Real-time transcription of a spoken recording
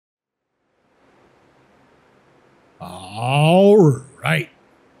All right.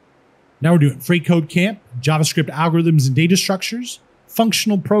 Now we're doing freeCodeCamp, JavaScript algorithms and data structures,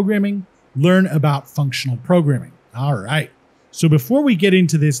 functional programming, learn about functional programming. All right. So before we get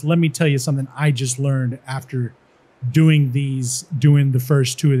into this, let me tell you something I just learned after doing the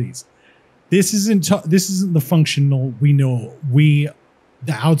first two of these. This isn't the functional we know. The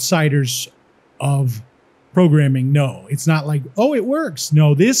outsiders of programming know. It's not like, oh, it works.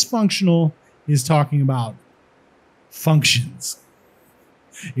 No, this functional is talking about functions.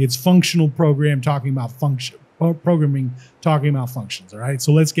 It's functional program talking about function, programming talking about functions. All right.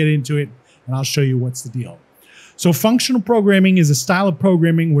 So let's get into it and I'll show you what's the deal. So functional programming is a style of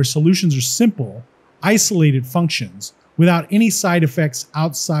programming where solutions are simple, isolated functions without any side effects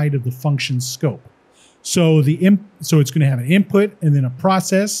outside of the function scope. So it's going to have an input and then a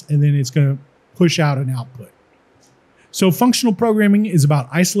process, and then it's going to push out an output. So functional programming is about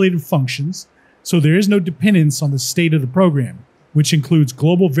isolated functions. So there is no dependence on the state of the program, which includes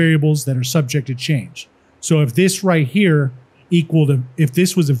global variables that are subject to change. So if this right here if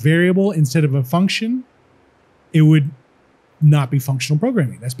this was a variable instead of a function, it would not be functional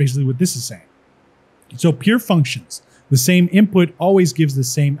programming. That's basically what this is saying. So pure functions, the same input always gives the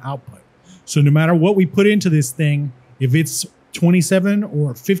same output. So no matter what we put into this thing, if it's 27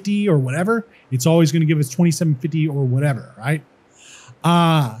 or 50 or whatever, it's always going to give us 27, 50 or whatever, right?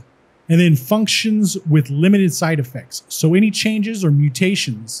 And then functions with limited side effects. So any changes or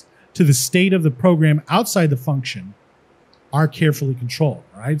mutations to the state of the program outside the function are carefully controlled,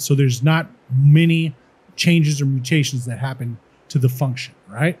 right? So there's not many changes or mutations that happen to the function,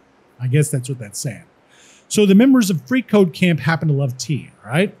 right? I guess that's what that's saying. So the members of freeCodeCamp happen to love T,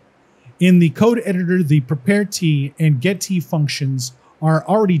 right? In the code editor, the prepare T and get T functions are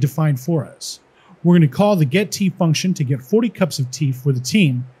already defined for us. We're going to call the get T function to get 40 cups of tea for the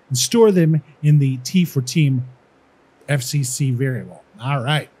team and store them in the T for team FCC variable. All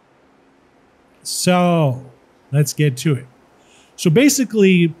right. So let's get to it. So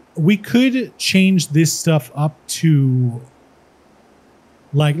basically, we could change this stuff up to,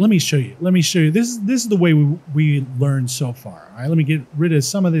 like, let me show you. This is the way we learned so far. All right, let me get rid of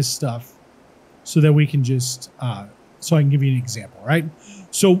some of this stuff so that we can just, so I can give you an example, right?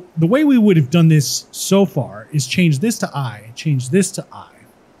 So the way we would have done this so far is change this to I, change this to I,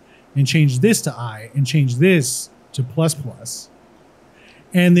 and change this to I, and change this to plus plus.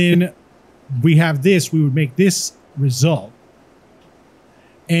 And then we have this, we would make this result.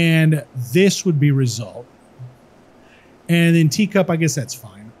 And this would be result. And then teacup, I guess that's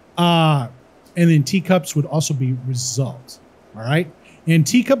fine. And then teacups would also be result. All right. And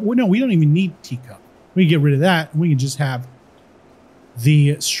teacup, well, no, we don't even need teacup. We can get rid of that. And we can just have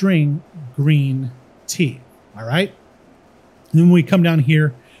the string green tea. All right. And then we come down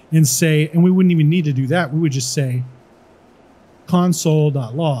here and say, and we wouldn't even need to do that. We would just say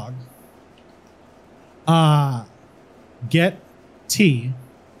console.log get T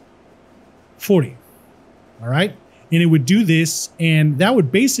 40. All right. And it would do this, and that would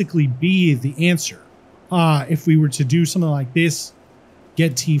basically be the answer. If we were to do something like this,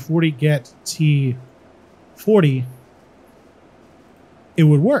 get T40, get T40, it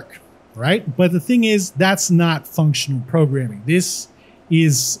would work, right? But the thing is, that's not functional programming. This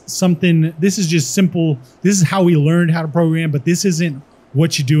is something, this is just simple. This is how we learned how to program, but this isn't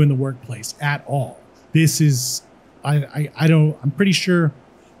what you do in the workplace at all. This is, I'm pretty sure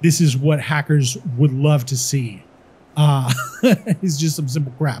this is what hackers would love to see. It's just some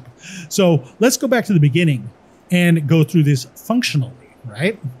simple crap. So let's go back to the beginning and go through this functionally,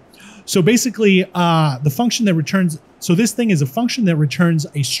 right? So basically, the function that returns, so this thing is a function that returns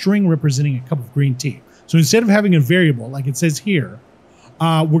a string representing a cup of green tea. So instead of having a variable like it says here,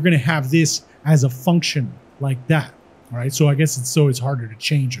 we're going to have this as a function like that. All right. So I guess it's harder to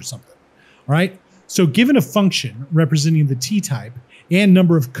change or something. All right. So given a function representing the T type and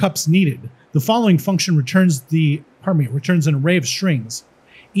number of cups needed, the following function returns an array of strings,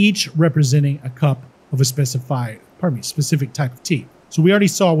 each representing a cup of a specific type of tea. So we already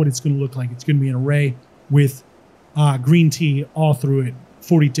saw what it's going to look like. It's going to be an array with green tea all through it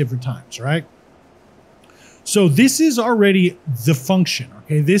 40 different times, right? So this is already the function,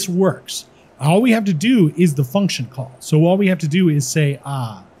 okay? This works. All we have to do is the function call. So all we have to do is say,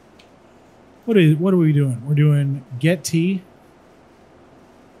 what are we doing? We're doing get T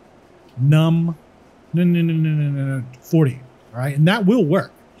num 40, all right? And that will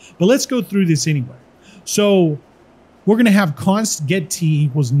work. But let's go through this anyway. So we're going to have const get T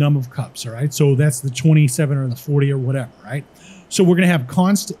equals num of cups, all right? So that's the 27 or the 40 or whatever, right? So we're going to have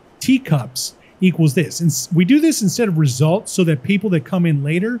const T cups equals this. And we do this instead of results so that people that come in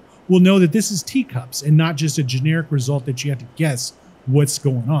later will know that this is teacups and not just a generic result that you have to guess what's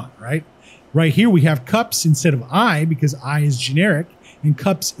going on, right? Right here we have cups instead of I because I is generic and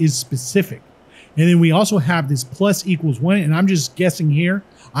cups is specific. And then we also have this plus equals 1, and I'm just guessing here.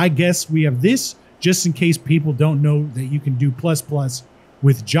 I guess we have this just in case people don't know that you can do plus plus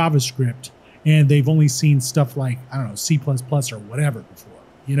with JavaScript and they've only seen stuff like, I don't know, C++ or whatever before,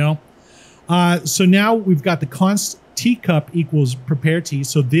 you know? So now we've got the const teacup equals prepare tea.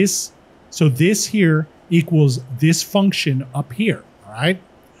 So this here equals this function up here, all right?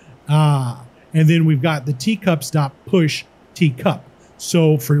 And then we've got the teacups dot push teacup.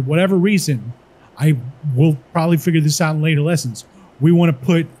 So for whatever reason, I will probably figure this out in later lessons. We want to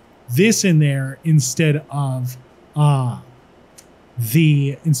put this in there instead of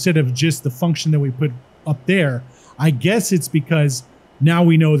just the function that we put up there. I guess it's because now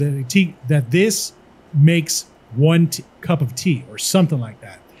we know that this makes one cup of tea or something like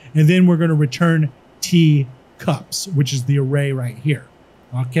that. And then we're going to return tea cups, which is the array right here.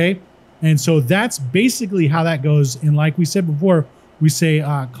 Okay. And so that's basically how that goes. And like we said before, we say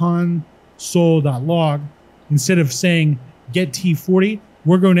console.log. Instead of saying get T40,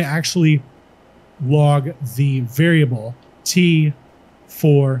 we're going to actually log the variable T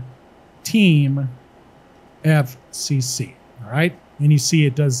for team FCC. All right. And you see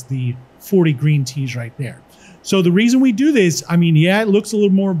it does the 40 green teas right there. So the reason we do this, I mean, yeah, it looks a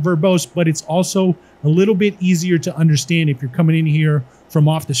little more verbose, but it's also a little bit easier to understand if you're coming in here from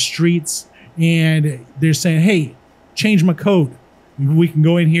off the streets and they're saying, hey, change my code. We can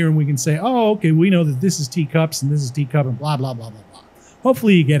go in here and we can say, oh, okay, we know that this is teacups and this is teacup and blah, blah, blah, blah, blah.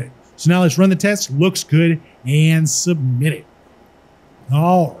 Hopefully you get it. So now let's run the test. Looks good and submit it.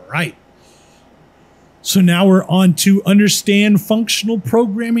 All right. So now we're on to understand functional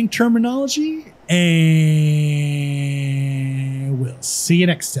programming terminology, and we'll see you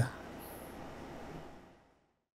next time.